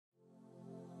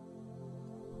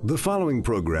The following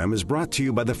program is brought to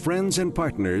you by the friends and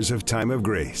partners of Time of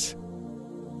Grace.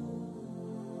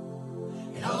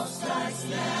 It all starts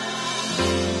now.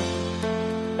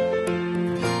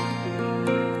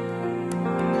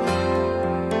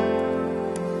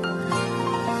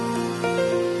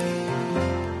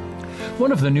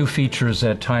 One of the new features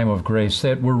at Time of Grace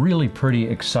that we're really pretty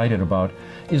excited about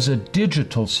is a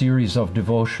digital series of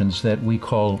devotions that we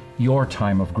call Your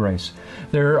Time of Grace.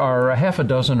 There are a half a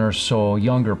dozen or so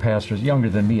younger pastors, younger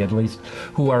than me at least,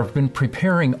 who have been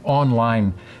preparing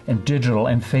online and digital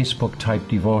and Facebook type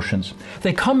devotions.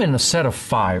 They come in a set of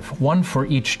 5, one for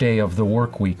each day of the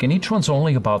work week, and each one's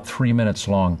only about 3 minutes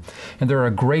long. And they're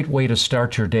a great way to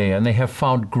start your day, and they have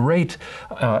found great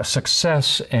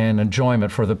success and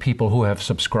enjoyment for the people who have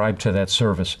subscribed to that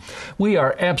service. We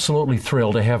are absolutely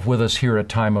thrilled to have with us here at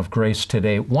Time of Grace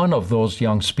today one of those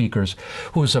young speakers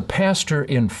who is a pastor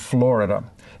in Florida.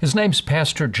 His name's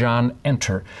Pastor John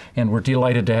Enter, and we're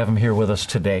delighted to have him here with us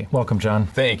today. Welcome, John.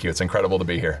 Thank you. It's incredible to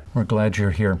be here. We're glad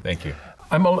you're here. Thank you.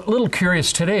 I'm a little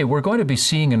curious today. We're going to be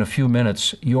seeing in a few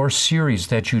minutes your series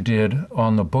that you did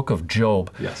on the book of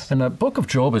Job. Yes. And the book of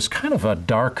Job is kind of a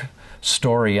dark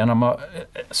story, and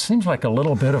it seems like a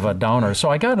little bit of a downer. So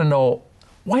I got to know,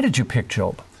 why did you pick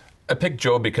Job? I picked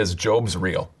Job because Job's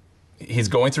real. He's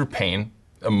going through pain,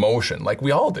 emotion, like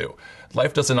we all do.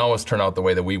 Life doesn't always turn out the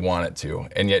way that we want it to.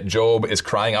 And yet Job is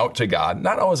crying out to God,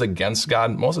 not always against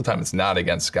God. Most of the time it's not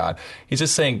against God. He's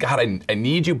just saying, God, I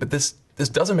need you, but this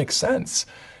doesn't make sense.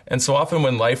 And so often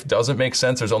when life doesn't make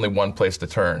sense, there's only one place to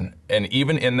turn. And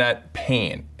even in that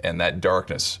pain and that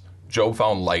darkness, Job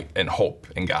found light and hope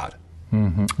in God.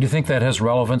 Mm-hmm. Do you think that has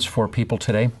relevance for people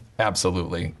today?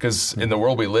 Absolutely, because in the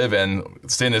world we live in,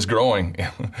 sin is growing.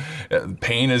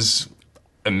 Pain is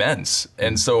immense.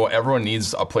 And so everyone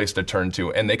needs a place to turn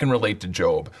to, and they can relate to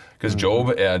Job, because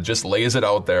Job just lays it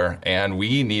out there, and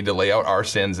we need to lay out our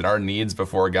sins and our needs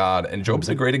before God. And Job's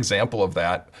a great example of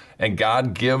that. And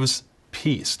God gives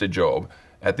peace to Job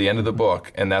at the end of the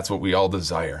book, and that's what we all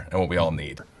desire and what we all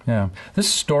need. Yeah. This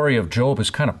story of Job is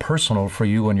kind of personal for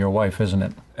you and your wife, isn't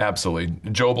it?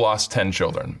 Absolutely. Job lost 10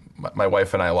 children. My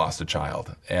wife and I lost a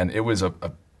child. And it was a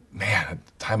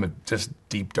time of just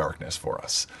deep darkness for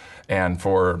us. And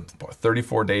for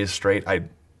 34 days straight, I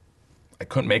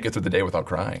couldn't make it through the day without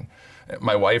crying.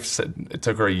 My wife said it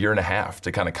took her a year and a half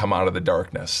to kind of come out of the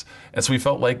darkness. And so we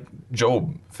felt like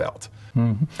Job felt.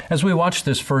 Mm-hmm. As we watch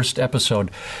this first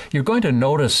episode, you're going to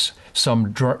notice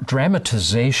some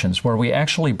dramatizations where we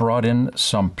actually brought in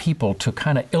some people to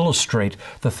kind of illustrate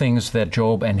the things that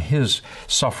Job and his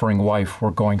suffering wife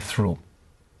were going through.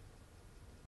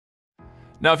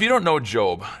 Now, if you don't know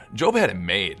Job had it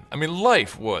made. I mean,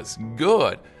 life was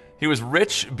good. He was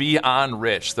rich beyond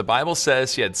rich. The Bible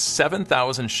says he had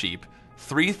 7,000 sheep,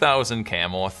 3,000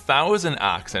 camel, 1,000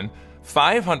 oxen,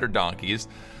 500 donkeys.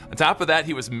 On top of that,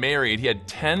 he was married. He had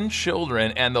 10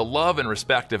 children and the love and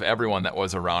respect of everyone that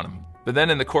was around him. But then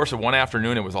in the course of one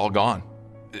afternoon, it was all gone,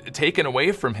 taken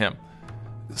away from him.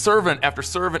 Servant after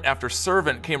servant after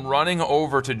servant came running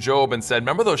over to Job and said,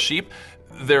 remember those sheep?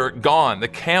 They're gone. The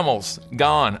camels,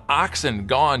 gone. Oxen,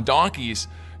 gone. Donkeys,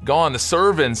 gone. The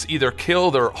servants either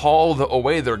killed or hauled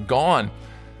away. They're gone.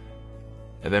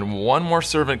 And then one more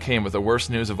servant came with the worst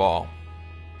news of all.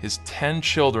 His 10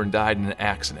 children died in an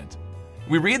accident.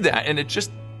 We read that and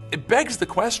it begs the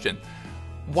question,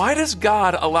 why does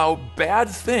God allow bad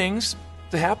things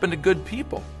to happen to good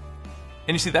people?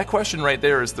 And you see, that question right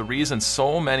there is the reason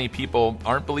so many people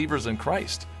aren't believers in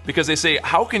Christ. Because they say,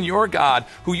 how can your God,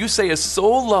 who you say is so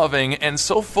loving and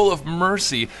so full of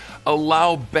mercy,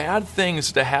 allow bad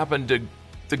things to happen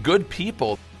to good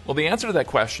people? Well, the answer to that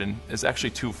question is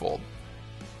actually twofold.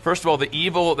 First of all, the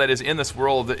evil that is in this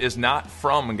world is not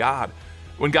from God.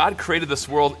 When God created this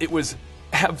world, it was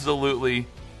absolutely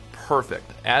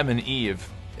perfect. Adam and Eve,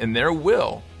 in their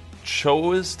will,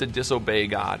 chose to disobey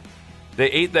God. They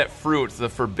ate that fruit, the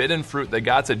forbidden fruit that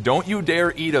God said, don't you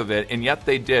dare eat of it, and yet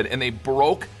they did. And they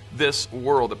broke this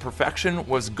world. The perfection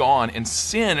was gone, and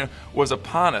sin was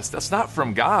upon us. That's not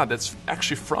from God. That's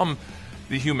actually from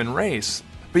the human race.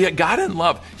 But yet God in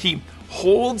love, He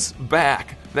holds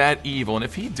back that evil. And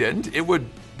if He didn't, it would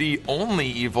be only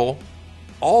evil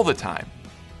all the time.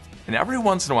 And every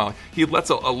once in a while, He lets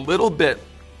a little bit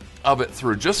of it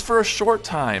through, just for a short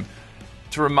time,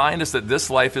 to remind us that this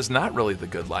life is not really the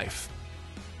good life.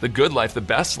 The good life, the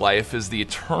best life, is the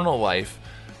eternal life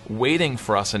waiting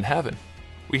for us in heaven.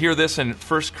 We hear this in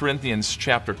 1 Corinthians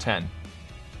chapter 10.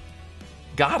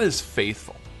 God is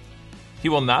faithful. He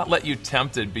will not let you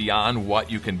tempted beyond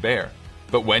what you can bear.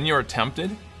 But when you're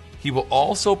tempted, He will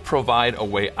also provide a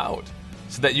way out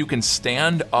so that you can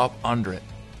stand up under it.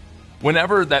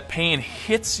 Whenever that pain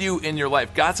hits you in your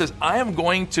life, God says, I am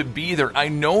going to be there. I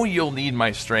know you'll need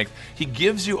my strength. He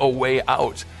gives you a way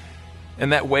out.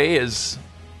 And that way is,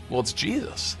 well, it's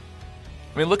Jesus.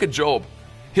 I mean, look at Job.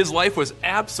 His life was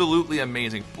absolutely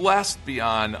amazing, blessed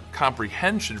beyond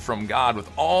comprehension from God with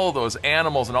all those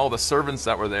animals and all the servants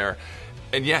that were there.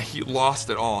 And yeah, he lost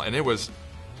it all, and it was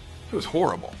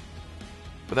horrible.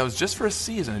 But that was just for a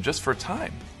season and just for a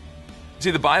time.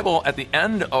 See, the Bible at the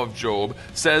end of Job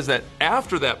says that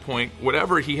after that point,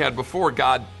 whatever he had before,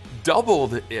 God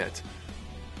doubled it.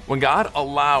 When God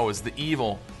allows the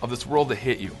evil of this world to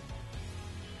hit you,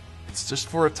 it's just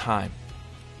for a time.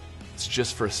 It's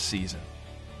just for a season.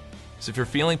 So if you're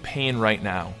feeling pain right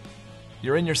now,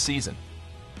 you're in your season.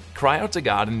 Cry out to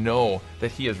God and know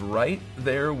that He is right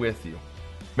there with you.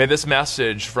 May this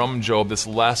message from Job, this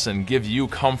lesson, give you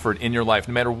comfort in your life,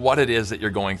 no matter what it is that you're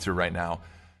going through right now.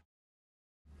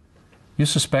 You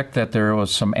suspect that there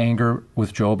was some anger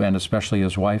with Job and especially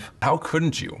his wife? How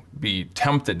couldn't you be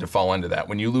tempted to fall into that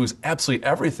when you lose absolutely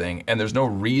everything and there's no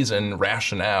reason,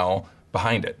 rationale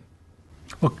behind it?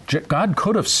 Look, God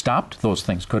could have stopped those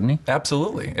things, couldn't He?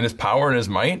 Absolutely. In His power and His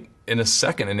might, in a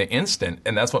second, in an instant.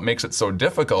 And that's what makes it so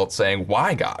difficult, saying,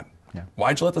 why, God? Yeah.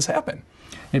 Why'd you let this happen?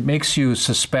 It makes you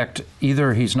suspect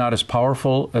either He's not as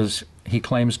powerful as He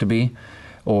claims to be,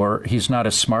 or He's not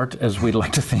as smart as we'd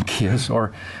like to think He is,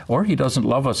 or He doesn't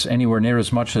love us anywhere near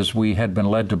as much as we had been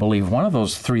led to believe. One of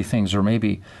those three things, or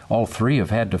maybe all three, have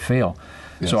had to fail.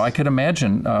 Yes. So I could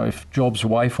imagine if Job's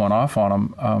wife went off on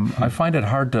him, I find it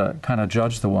hard to kind of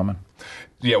judge the woman.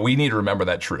 Yeah, we need to remember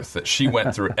that truth, that she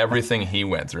went through everything he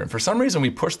went through. And for some reason,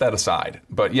 we pushed that aside.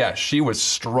 But yeah, she was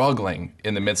struggling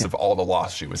in the midst of all the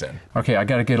loss she was in. Okay, I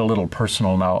got to get a little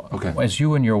personal now. Okay. As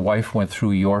you and your wife went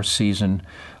through your season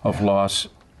of loss,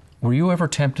 were you ever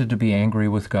tempted to be angry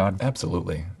with God?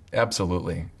 Absolutely.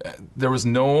 Absolutely. There was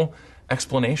no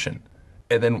explanation.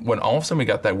 And then when all of a sudden we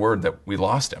got that word that we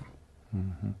lost him,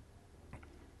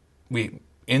 we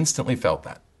instantly felt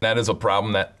that. That is a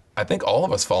problem that I think all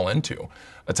of us fall into,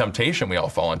 a temptation we all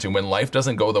fall into. When life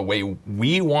doesn't go the way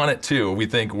we want it to, we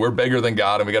think we're bigger than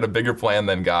God and we got a bigger plan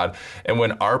than God. And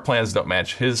when our plans don't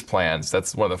match His plans,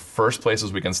 that's one of the first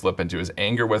places we can slip into is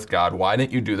anger with God. Why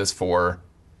didn't you do this for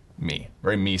me?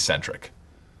 Very me-centric.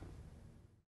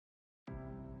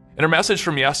 In our message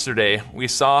from yesterday, we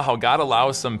saw how God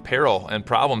allows some peril and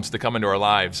problems to come into our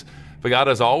lives, but God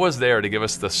is always there to give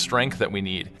us the strength that we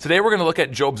need. Today we're going to look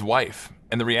at Job's wife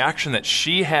and the reaction that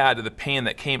she had to the pain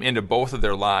that came into both of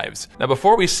their lives. Now,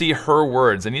 before we see her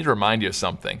words, I need to remind you of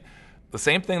something. The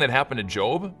same thing that happened to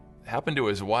Job happened to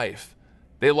his wife.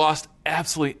 They lost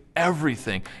absolutely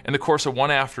everything in the course of one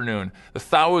afternoon. The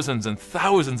thousands and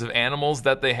thousands of animals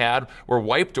that they had were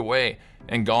wiped away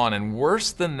and gone. And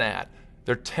worse than that,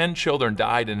 their 10 children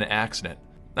died in an accident.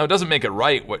 Now, it doesn't make it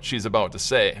right what she's about to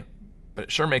say, but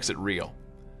it sure makes it real.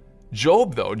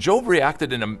 Job, though, Job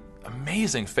reacted in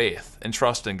amazing faith and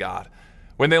trust in God.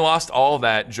 When they lost all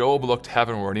that, Job looked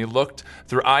heavenward, and he looked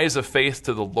through eyes of faith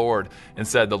to the Lord and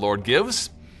said, "The Lord gives,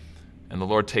 and the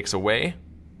Lord takes away.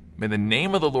 May the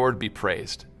name of the Lord be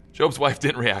praised." Job's wife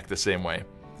didn't react the same way.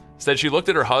 Instead, she looked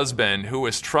at her husband, who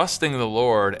was trusting the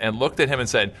Lord, and looked at him and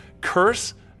said,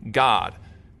 "Curse God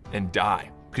and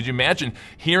die." Could you imagine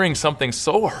hearing something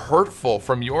so hurtful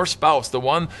from your spouse, the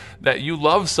one that you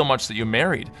love so much that you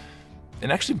married?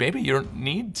 And actually, maybe you don't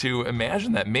need to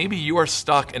imagine that. Maybe you are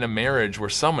stuck in a marriage where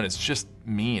someone is just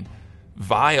mean,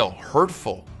 vile,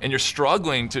 hurtful, and you're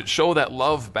struggling to show that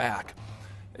love back.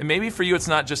 And maybe for you, it's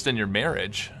not just in your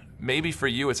marriage. Maybe for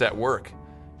you, it's at work.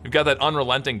 You've got that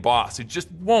unrelenting boss who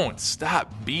just won't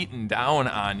stop beating down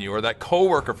on you, or that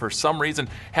coworker for some reason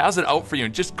has it out for you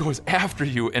and just goes after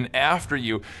you, and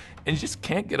you just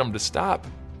can't get them to stop.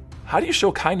 How do you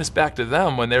show kindness back to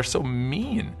them when they're so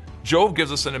mean? Job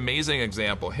gives us an amazing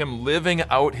example, him living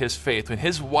out his faith. When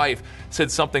his wife said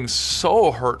something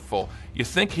so hurtful, you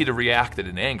think he'd have reacted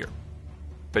in anger,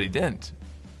 but he didn't.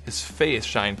 His faith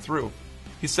shined through.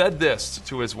 He said this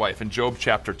to his wife in Job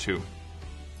chapter 2.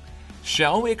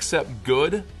 "Shall we accept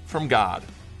good from God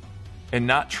and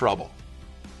not trouble?"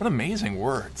 What amazing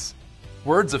words.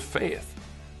 Words of faith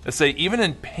that say, even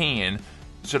in pain,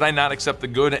 should I not accept the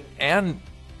good and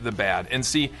the bad? And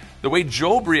see, the way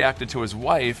Job reacted to his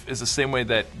wife is the same way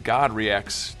that God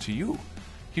reacts to you.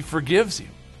 He forgives you,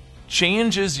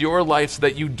 changes your life so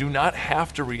that you do not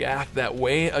have to react that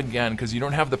way again, because you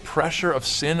don't have the pressure of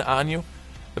sin on you,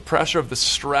 the pressure of the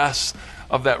stress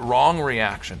of that wrong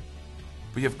reaction.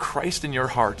 But you have Christ in your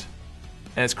heart.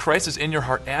 And as Christ is in your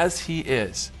heart as He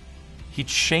is, He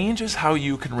changes how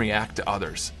you can react to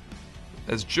others,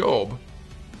 as Job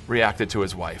reacted to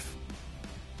his wife.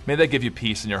 May that give you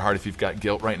peace in your heart if you've got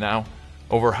guilt right now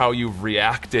over how you've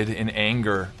reacted in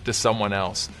anger to someone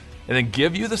else. And then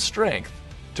give you the strength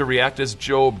to react as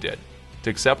Job did, to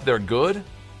accept their good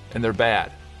and their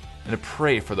bad, and to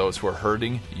pray for those who are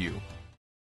hurting you.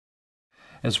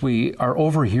 As we are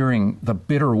overhearing the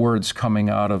bitter words coming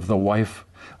out of the wife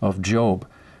of Job,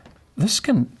 this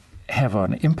can have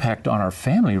an impact on our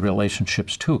family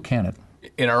relationships too, can it?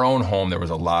 In our own home, there was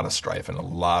a lot of strife and a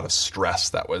lot of stress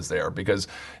that was there because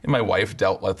my wife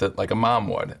dealt with it like a mom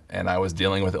would, and I was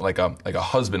dealing with it like a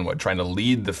husband would, trying to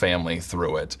lead the family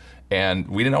through it. And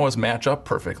we didn't always match up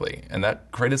perfectly, and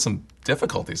that created some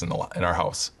difficulties in our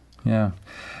house. Yeah.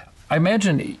 I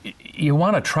imagine you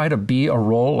want to try to be a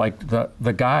role like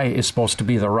the guy is supposed to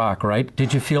be the rock, right?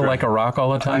 Did you feel like a rock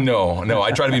all the time? No.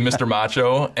 I tried to be Mr.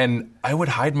 Macho, and I would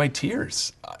hide my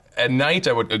tears. At night,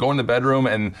 I would go in the bedroom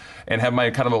and have my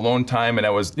kind of alone time, and I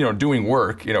was, doing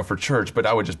work, for church, but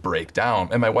I would just break down.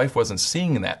 And my wife wasn't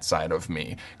seeing that side of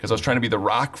me because I was trying to be the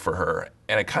rock for her.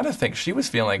 And I kind of think she was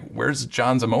feeling like, where's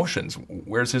John's emotions?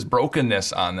 Where's his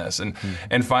brokenness on this?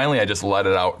 And finally, I just let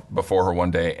it out before her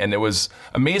one day. And it was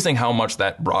amazing how much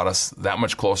that brought us that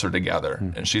much closer together.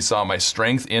 And she saw my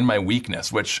strength in my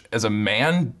weakness, which as a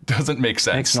man doesn't make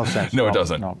sense. Makes no sense. No, it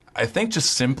doesn't. No. I think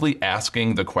just simply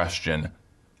asking the question,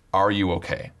 are you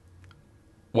okay?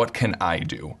 What can I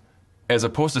do? As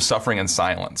opposed to suffering in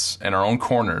silence in our own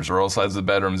corners or outside of the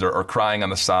bedrooms or crying on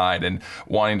the side and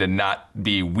wanting to not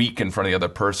be weak in front of the other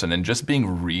person, and just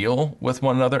being real with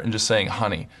one another and just saying,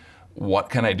 honey, what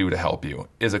can I do to help you?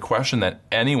 Is a question that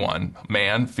anyone,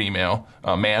 man, female,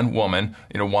 man, woman,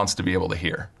 wants to be able to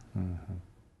hear. Mm-hmm.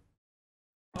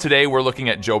 Today we're looking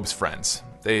at Job's friends.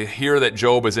 They hear that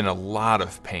Job is in a lot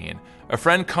of pain. A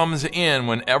friend comes in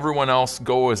when everyone else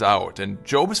goes out, and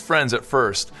Job's friends at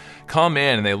first come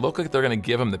in and they look like they're going to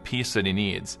give him the peace that he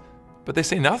needs, but they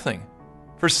say nothing.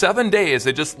 For 7 days,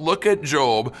 they just look at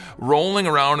Job rolling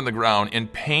around in the ground in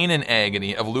pain and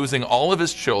agony of losing all of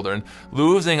his children,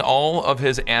 losing all of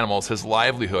his animals, his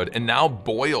livelihood, and now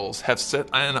boils have set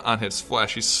in on his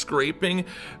flesh. He's scraping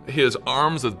his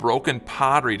arms with broken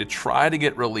pottery to try to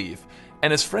get relief,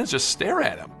 and his friends just stare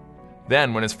at him.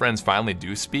 Then, when his friends finally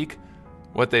do speak,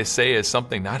 what they say is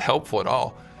something not helpful at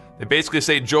all. They basically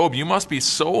say, Job, you must be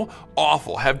so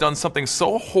awful, have done something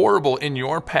so horrible in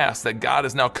your past that God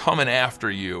is now coming after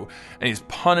you and he's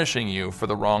punishing you for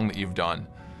the wrong that you've done.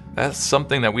 That's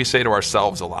something that we say to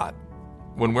ourselves a lot.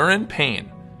 When we're in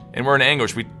pain and we're in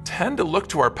anguish, we tend to look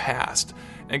to our past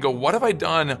and go, what have I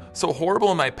done so horrible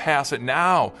in my past that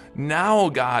now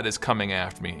God is coming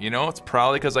after me? It's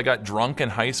probably because I got drunk in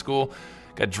high school,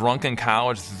 got drunk in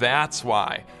college. That's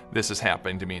why this is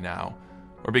happening to me now.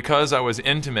 Or because I was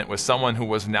intimate with someone who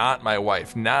was not my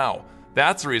wife. Now,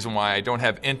 that's the reason why I don't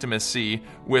have intimacy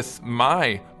with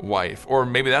my wife. Or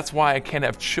maybe that's why I can't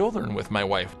have children with my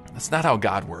wife. That's not how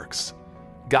God works.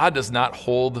 God does not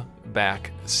hold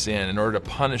back sin in order to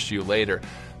punish you later.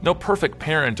 No perfect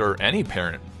parent or any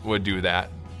parent would do that.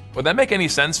 Would that make any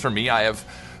sense for me? I have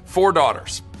 4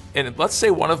 daughters. And let's say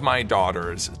one of my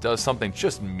daughters does something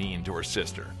just mean to her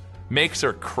sister, makes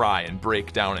her cry and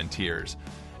break down in tears.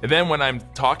 And then when I'm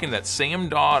talking to that same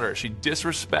daughter, she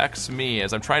disrespects me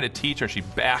as I'm trying to teach her, she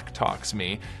back talks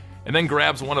me, and then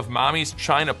grabs one of mommy's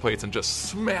china plates and just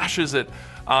smashes it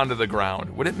onto the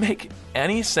ground. Would it make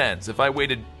any sense if I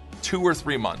waited 2 or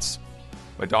 3 months?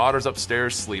 My daughter's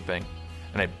upstairs sleeping,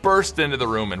 and I burst into the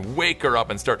room and wake her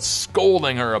up and start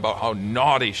scolding her about how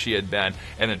naughty she had been,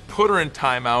 and then put her in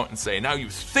timeout and say, now you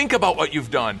think about what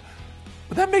you've done.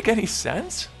 Would that make any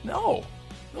sense? No.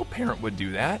 No parent would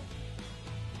do that.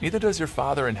 Neither does your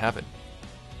Father in heaven.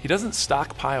 He doesn't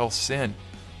stockpile sin.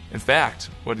 In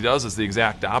fact, what he does is the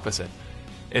exact opposite.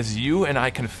 As you and I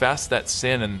confess that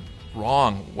sin and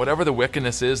wrong, whatever the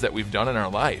wickedness is that we've done in our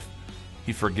life,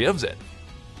 he forgives it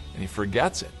and he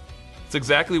forgets it. It's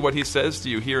exactly what he says to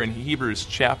you here in Hebrews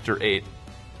chapter 8.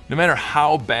 No matter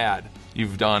how bad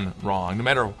you've done wrong, no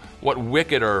matter what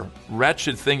wicked or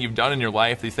wretched thing you've done in your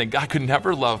life that you think God could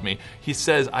never love me, he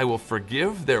says, I will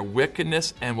forgive their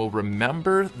wickedness and will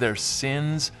remember their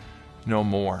sins no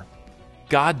more.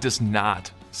 God does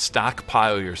not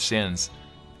stockpile your sins.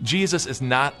 Jesus is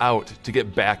not out to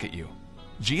get back at you.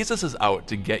 Jesus is out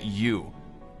to get you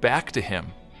back to him.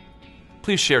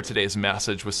 Please share today's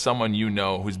message with someone you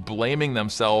know who's blaming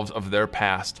themselves of their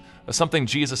past, of something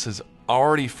Jesus has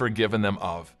already forgiven them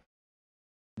of.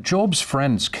 Job's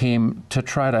friends came to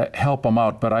try to help him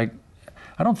out, but I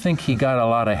I don't think he got a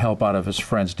lot of help out of his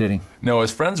friends, did he? No, his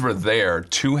friends were there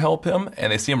to help him,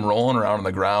 and they see him rolling around on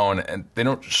the ground, and they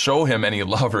don't show him any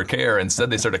love or care. Instead,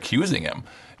 they start accusing him.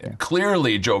 Yeah.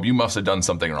 Clearly, Job, you must have done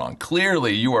something wrong.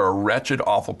 Clearly, you are a wretched,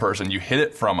 awful person. You hid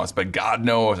it from us, but God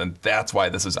knows, and that's why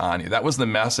this is on you. That was the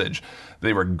message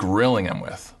they were grilling him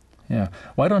with. Yeah.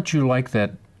 Why don't you like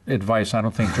that advice? I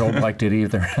don't think Job liked it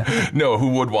either. No, who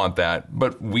would want that?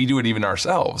 But we do it even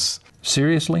ourselves.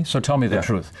 Seriously? So tell me the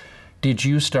truth. Did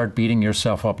you start beating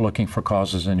yourself up looking for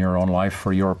causes in your own life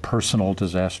for your personal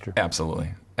disaster?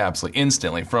 Absolutely. Absolutely.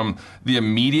 Instantly. From the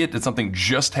immediate, did something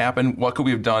just happen? What could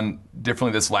we have done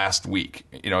differently this last week?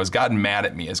 Is God mad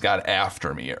at me? Is God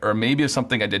after me? Or maybe it's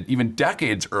something I did even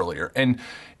decades earlier. And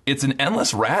it's an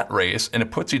endless rat race, and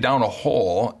it puts you down a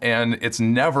hole, and it's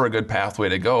never a good pathway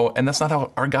to go. And that's not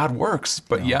how our God works.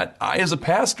 But yet, I, as a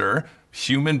pastor,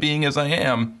 human being as I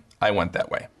am, I went that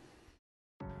way.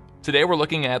 Today, we're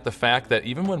looking at the fact that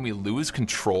even when we lose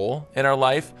control in our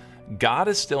life, God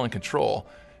is still in control,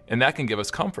 and that can give us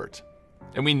comfort.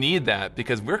 And we need that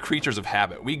because we're creatures of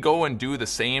habit. We go and do the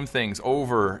same things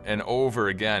over and over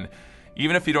again.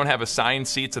 Even if you don't have assigned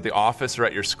seats at the office or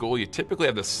at your school, you typically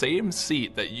have the same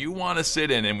seat that you want to sit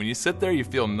in. And when you sit there, you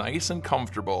feel nice and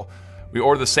comfortable. We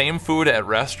order the same food at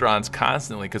restaurants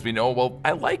constantly because we know, well,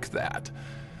 I like that.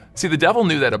 See, the devil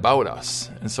knew that about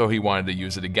us, and so he wanted to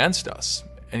use it against us.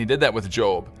 And he did that with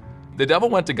Job. The devil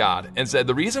went to God and said,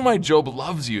 the reason why Job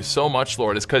loves you so much,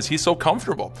 Lord, is because he's so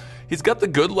comfortable. He's got the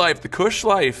good life, the cush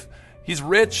life. He's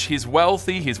rich, he's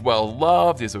wealthy, he's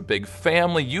well-loved, he has a big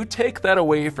family. You take that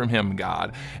away from him,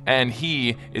 God, and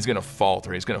he is going to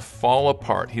falter. He's going to fall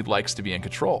apart. He likes to be in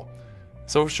control.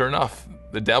 So sure enough,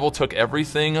 the devil took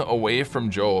everything away from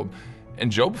Job,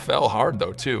 and Job fell hard,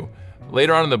 though, too.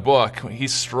 Later on in the book,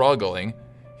 he's struggling.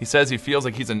 He says he feels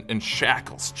like he's in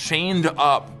shackles, chained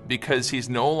up because he's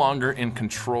no longer in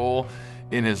control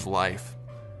in his life.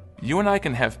 You and I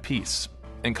can have peace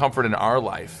and comfort in our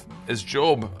life, as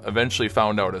Job eventually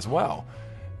found out as well,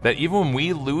 that even when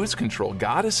we lose control,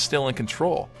 God is still in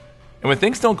control. And when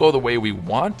things don't go the way we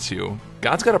want to,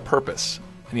 God's got a purpose,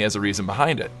 and he has a reason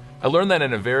behind it. I learned that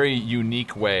in a very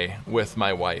unique way with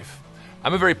my wife.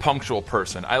 I'm a very punctual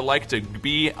person. I like to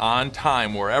be on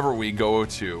time wherever we go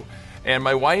to. And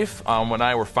my wife, when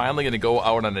I were finally going to go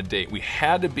out on a date, we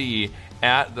had to be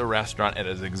at the restaurant at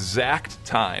an exact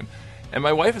time. And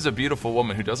my wife is a beautiful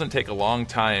woman who doesn't take a long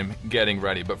time getting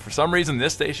ready. But for some reason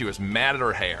this day she was mad at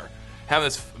her hair, having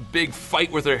this big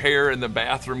fight with her hair in the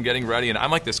bathroom getting ready. And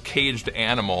I'm like this caged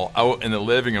animal out in the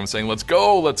living room saying, let's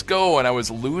go, let's go. And I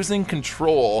was losing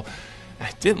control.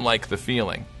 I didn't like the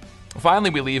feeling.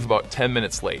 Finally, we leave about 10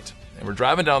 minutes late. And we're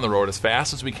driving down the road as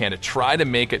fast as we can to try to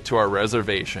make it to our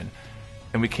reservation.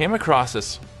 And we came across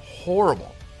this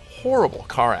horrible, horrible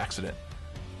car accident,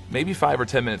 maybe 5 or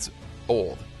 10 minutes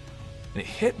old. And it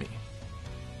hit me.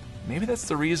 Maybe that's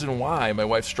the reason why my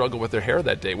wife struggled with her hair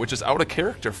that day, which is out of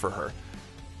character for her.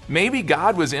 Maybe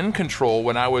God was in control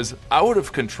when I was out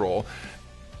of control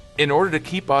in order to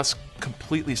keep us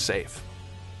completely safe.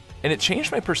 And it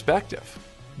changed my perspective.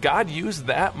 God used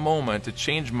that moment to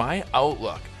change my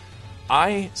outlook.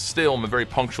 I still am a very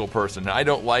punctual person, and I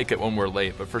don't like it when we're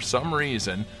late, but for some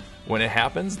reason, when it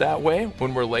happens that way,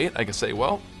 when we're late, I can say,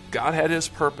 well, God had his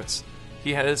purpose.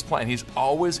 He had his plan. He's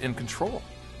always in control.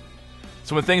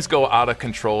 So when things go out of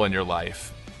control in your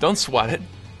life, don't sweat it.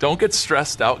 Don't get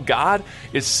stressed out. God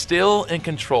is still in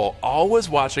control, always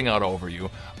watching out over you,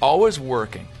 always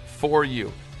working for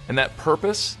you. And that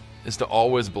purpose is to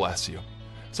always bless you.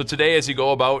 So today, as you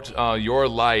go about your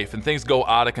life and things go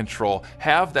out of control,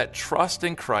 have that trust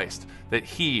in Christ that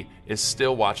he is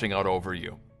still watching out over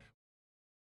you.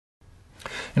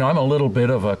 I'm a little bit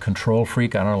of a control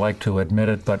freak. I don't like to admit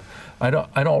it, but I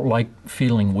don't like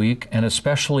feeling weak, and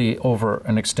especially over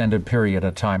an extended period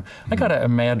of time. I got to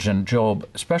imagine Job,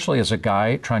 especially as a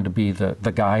guy trying to be the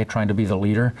guy, trying to be the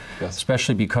leader, yes.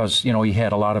 Especially because, he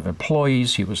had a lot of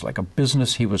employees. He was like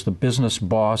he was the business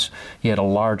boss. He had a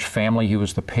large family. He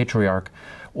was the patriarch.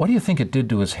 What do you think it did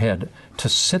to his head to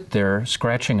sit there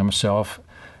scratching himself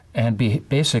and be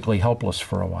basically helpless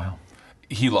for a while?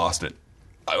 He lost it.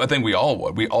 I think we all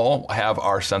would. We all have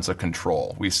our sense of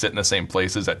control. We sit in the same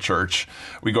places at church.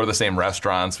 We go to the same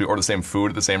restaurants. We order the same food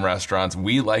at the same restaurants.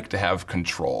 We like to have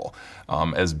control,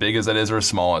 as big as that is or as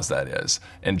small as that is.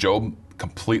 And Job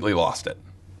completely lost it.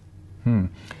 Can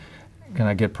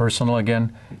I get personal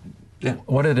again? Yeah.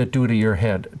 What did it do to your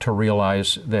head to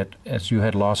realize that as you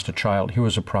had lost a child, here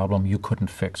was a problem you couldn't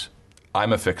fix?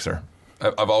 I'm a fixer.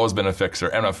 I've always been a fixer,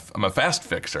 and I'm a fast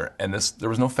fixer. And there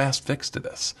was no fast fix to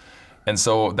this. And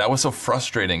so that was so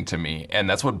frustrating to me. And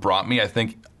that's what brought me, I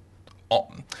think,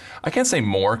 I can't say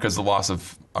more because the loss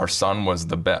of our son was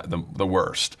the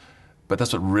worst. But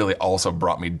that's what really also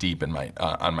brought me deep in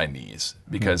on my knees,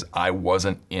 because I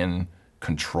wasn't in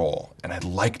control, and I'd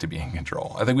like to be in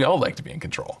control. I think we all like to be in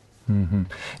control. Mm-hmm.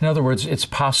 In other words, it's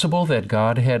possible that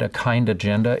God had a kind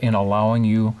agenda in allowing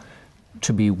you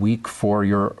to be weak for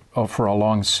a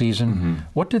long season. Mm-hmm.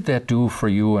 What did that do for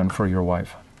you and for your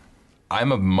wife?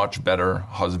 I'm a much better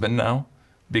husband now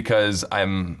because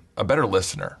I'm a better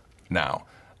listener now.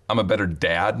 I'm a better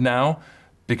dad now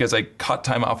because I cut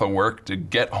time off of work to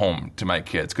get home to my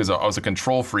kids, because I was a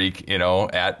control freak,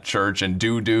 at church and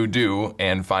do,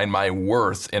 and find my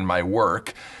worth in my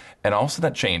work. And also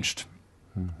that changed.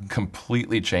 Mm-hmm.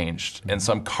 Completely changed. Mm-hmm. And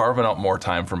so I'm carving out more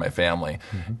time for my family,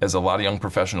 mm-hmm. as a lot of young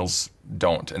professionals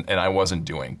don't, and I wasn't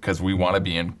doing, because we want to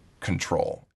be in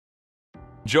control.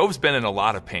 Job's been in a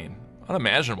lot of pain,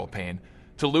 unimaginable pain.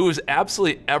 To lose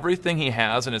absolutely everything he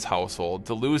has in his household,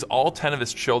 to lose all 10 of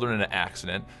his children in an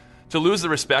accident, to lose the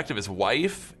respect of his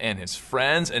wife and his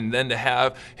friends, and then to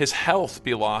have his health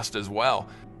be lost as well.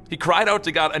 He cried out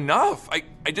to God, enough.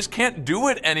 I just can't do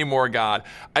it anymore, God.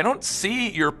 I don't see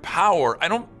your power. I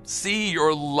don't see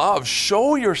your love.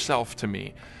 Show yourself to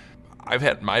me. I've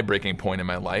had my breaking point in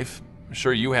my life. I'm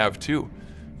sure you have too.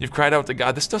 You've cried out to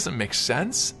God, this doesn't make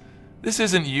sense. This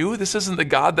isn't you. This isn't the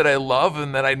God that I love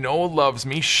and that I know loves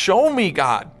me. Show me,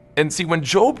 God. And see, when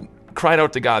Job cried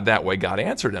out to God that way, God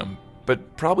answered him,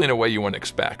 but probably in a way you wouldn't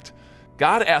expect.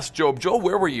 God asked Job, Job,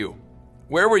 where were you?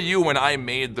 Where were you when I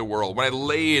made the world, when I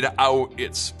laid out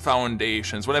its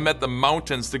foundations, when I met the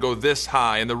mountains to go this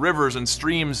high and the rivers and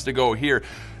streams to go here,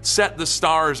 set the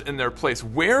stars in their place?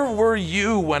 Where were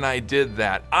you when I did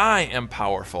that? I am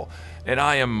powerful and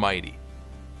I am mighty.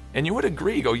 And you would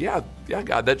agree, go, yeah,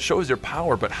 God, that shows your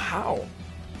power, but how?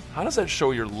 How does that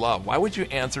show your love? Why would you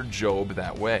answer Job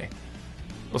that way?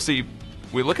 Well, see,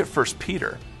 we look at 1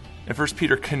 Peter, and 1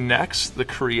 Peter connects the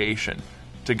creation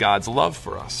to God's love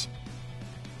for us.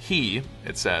 He,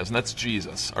 it says, and that's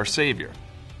Jesus, our Savior,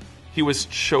 he was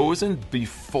chosen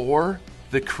before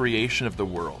the creation of the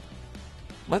world.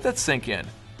 Let that sink in.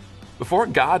 Before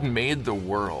God made the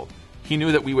world, he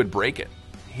knew that we would break it.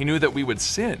 He knew that we would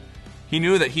sin. He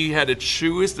knew that he had to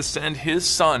choose to send his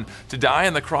son to die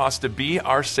on the cross to be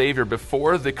our Savior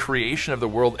before the creation of the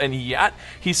world, and yet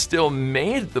he still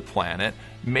made the planet,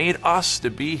 made us to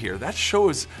be here. That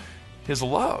shows his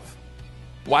love.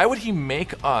 Why would he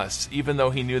make us, even though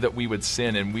he knew that we would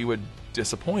sin and we would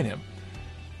disappoint him?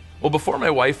 Well, before my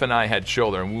wife and I had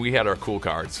children, we had our cool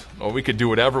cards. Well, we could do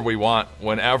whatever we want,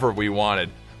 whenever we wanted.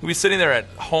 We'd be sitting there at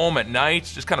home at night,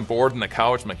 just kind of bored on the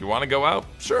couch. I'm like, you want to go out?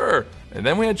 Sure. And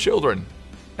then we had children,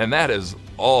 and that has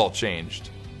all changed.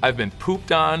 I've been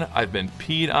pooped on, I've been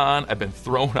peed on, I've been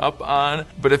thrown up on.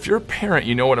 But if you're a parent,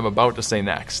 you know what I'm about to say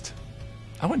next.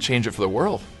 I wouldn't change it for the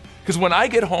world. Because when I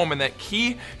get home and that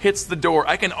key hits the door,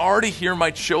 I can already hear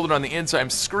my children on the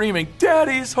inside screaming,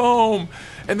 Daddy's home!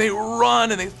 And they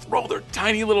run and they throw their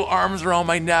tiny little arms around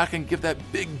my neck and give that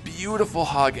big, beautiful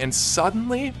hug. And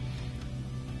suddenly,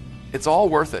 it's all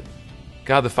worth it.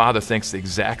 God the Father thinks the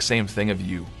exact same thing of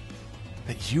you.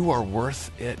 That you are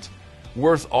worth it.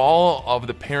 Worth all of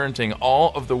the parenting,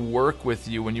 all of the work with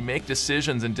you. When you make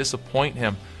decisions and disappoint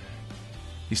him,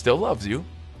 he still loves you,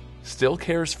 still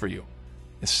cares for you,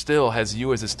 and still has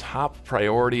you as his top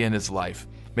priority in his life.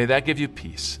 May that give you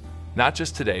peace, not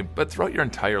just today, but throughout your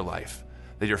entire life,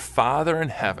 that your Father in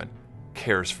heaven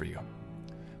cares for you.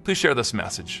 Please share this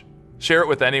message. Share it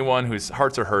with anyone whose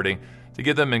hearts are hurting, to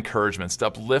give them encouragement, to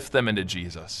uplift them into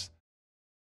Jesus.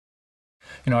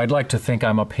 I'd like to think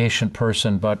I'm a patient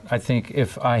person, but I think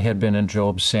if I had been in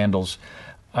Job's sandals,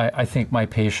 I think my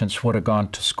patience would have gone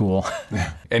to school.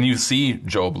 And you see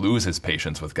Job lose his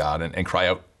patience with God and cry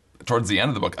out towards the end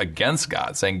of the book against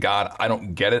God, saying, God, I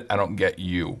don't get it. I don't get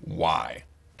you. Why?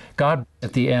 God,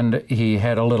 at the end, he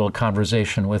had a little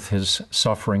conversation with his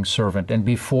suffering servant. And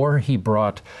before he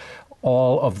brought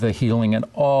all of the healing and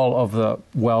all of the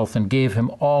wealth and gave him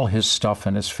all his stuff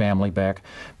and his family back,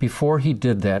 before he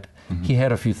did that, he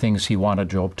had a few things he wanted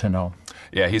Job to know.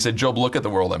 Yeah, he said, Job, look at the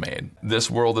world I made.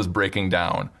 This world is breaking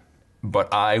down,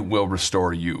 but I will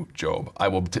restore you, Job. I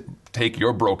will take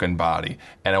your broken body,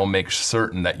 and I will make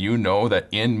certain that you know that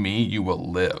in me you will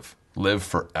live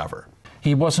forever.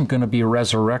 He wasn't going to be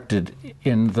resurrected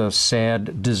in the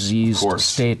sad, diseased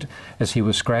state as he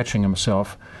was scratching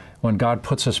himself. When God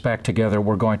puts us back together,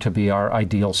 we're going to be our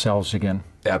ideal selves again.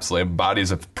 Absolutely. Bodies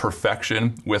of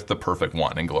perfection with the perfect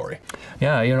one in glory.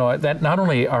 Yeah, that not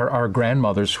only are our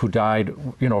grandmothers who died,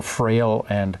 frail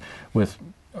and with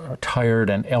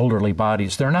tired and elderly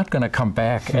bodies, they're not going to come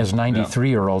back as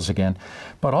 93-year-olds again,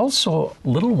 but also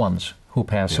little ones who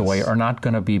pass away are not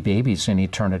going to be babies in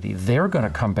eternity. They're going to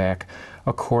come back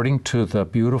according to the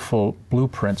beautiful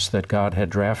blueprints that God had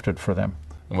drafted for them.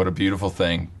 And what a beautiful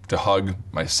thing to hug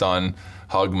my son,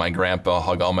 hug my grandpa,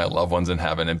 hug all my loved ones in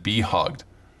heaven, and be hugged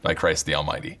by Christ the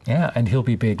Almighty. Yeah, and he'll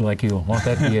be big like you. Won't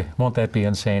that be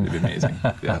insane? It'd be amazing.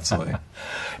 Yeah, absolutely.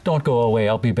 Don't go away.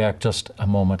 I'll be back just a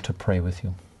moment to pray with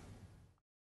you.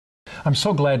 I'm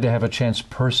so glad to have a chance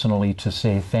personally to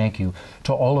say thank you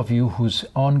to all of you whose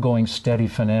ongoing steady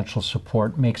financial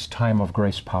support makes Time of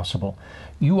Grace possible.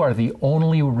 You are the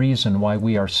only reason why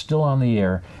we are still on the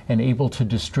air and able to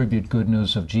distribute good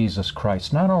news of Jesus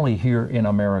Christ, not only here in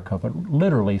America, but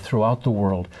literally throughout the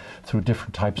world through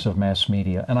different types of mass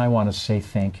media. And I want to say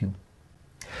thank you.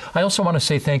 I also want to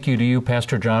say thank you to you,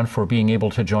 Pastor John, for being able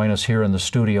to join us here in the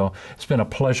studio. It's been a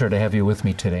pleasure to have you with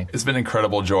me today. It's been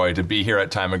incredible joy to be here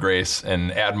at Time of Grace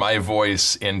and add my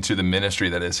voice into the ministry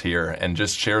that is here and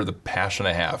just share the passion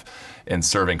I have in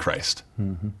serving Christ.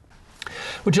 Mm-hmm.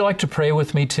 Would you like to pray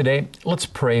with me today? Let's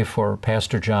pray for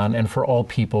Pastor John and for all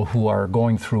people who are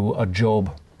going through a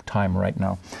Job time right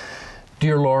now.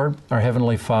 Dear Lord, our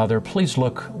Heavenly Father, please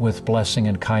look with blessing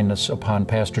and kindness upon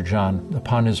Pastor John,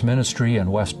 upon his ministry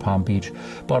in West Palm Beach,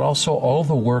 but also all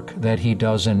the work that he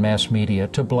does in mass media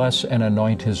to bless and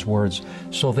anoint his words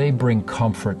so they bring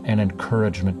comfort and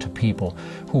encouragement to people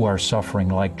who are suffering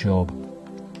like Job.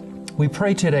 We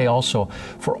pray today also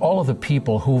for all of the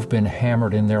people who've been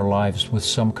hammered in their lives with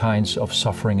some kinds of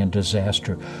suffering and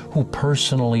disaster, who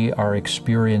personally are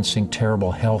experiencing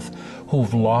terrible health,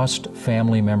 who've lost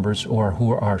family members, or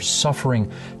who are suffering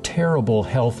terrible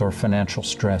health or financial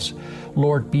stress.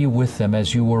 Lord, be with them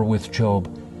as you were with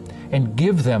Job, and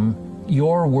give them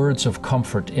your words of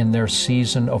comfort in their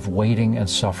season of waiting and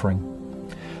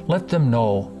suffering. Let them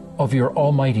know of your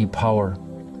almighty power.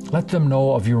 Let them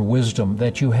know of your wisdom,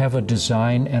 that you have a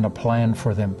design and a plan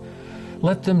for them.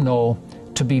 Let them know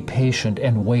to be patient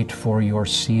and wait for your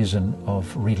season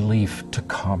of relief to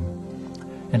come.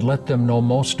 And let them know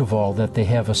most of all that they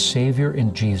have a Savior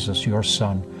in Jesus, your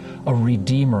Son, a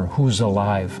Redeemer who's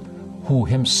alive, who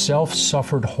himself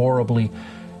suffered horribly,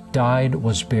 died,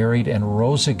 was buried, and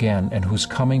rose again, and who's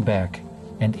coming back.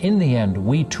 And in the end,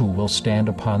 we too will stand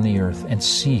upon the earth and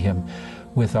see him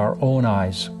with our own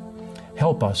eyes.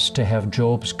 Help us to have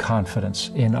Job's confidence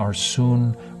in our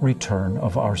soon return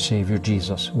of our Savior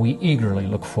Jesus. We eagerly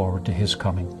look forward to his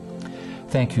coming.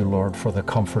 Thank you, Lord, for the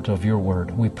comfort of your word.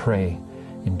 We pray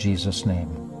in Jesus' name.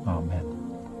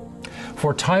 Amen.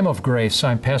 For Time of Grace,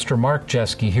 I'm Pastor Mark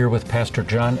Jeske here with Pastor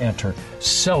John Enter,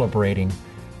 celebrating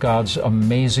God's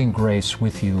amazing grace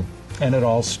with you. And it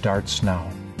all starts now.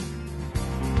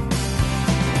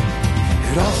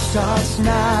 It all starts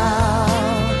now.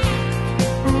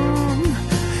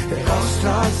 It all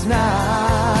starts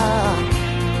now.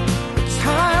 The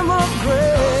time of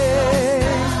grace.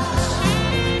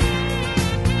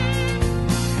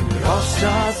 It all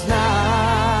starts now.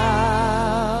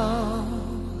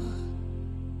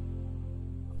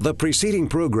 The preceding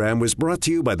program was brought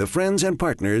to you by the friends and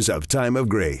partners of Time of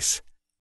Grace.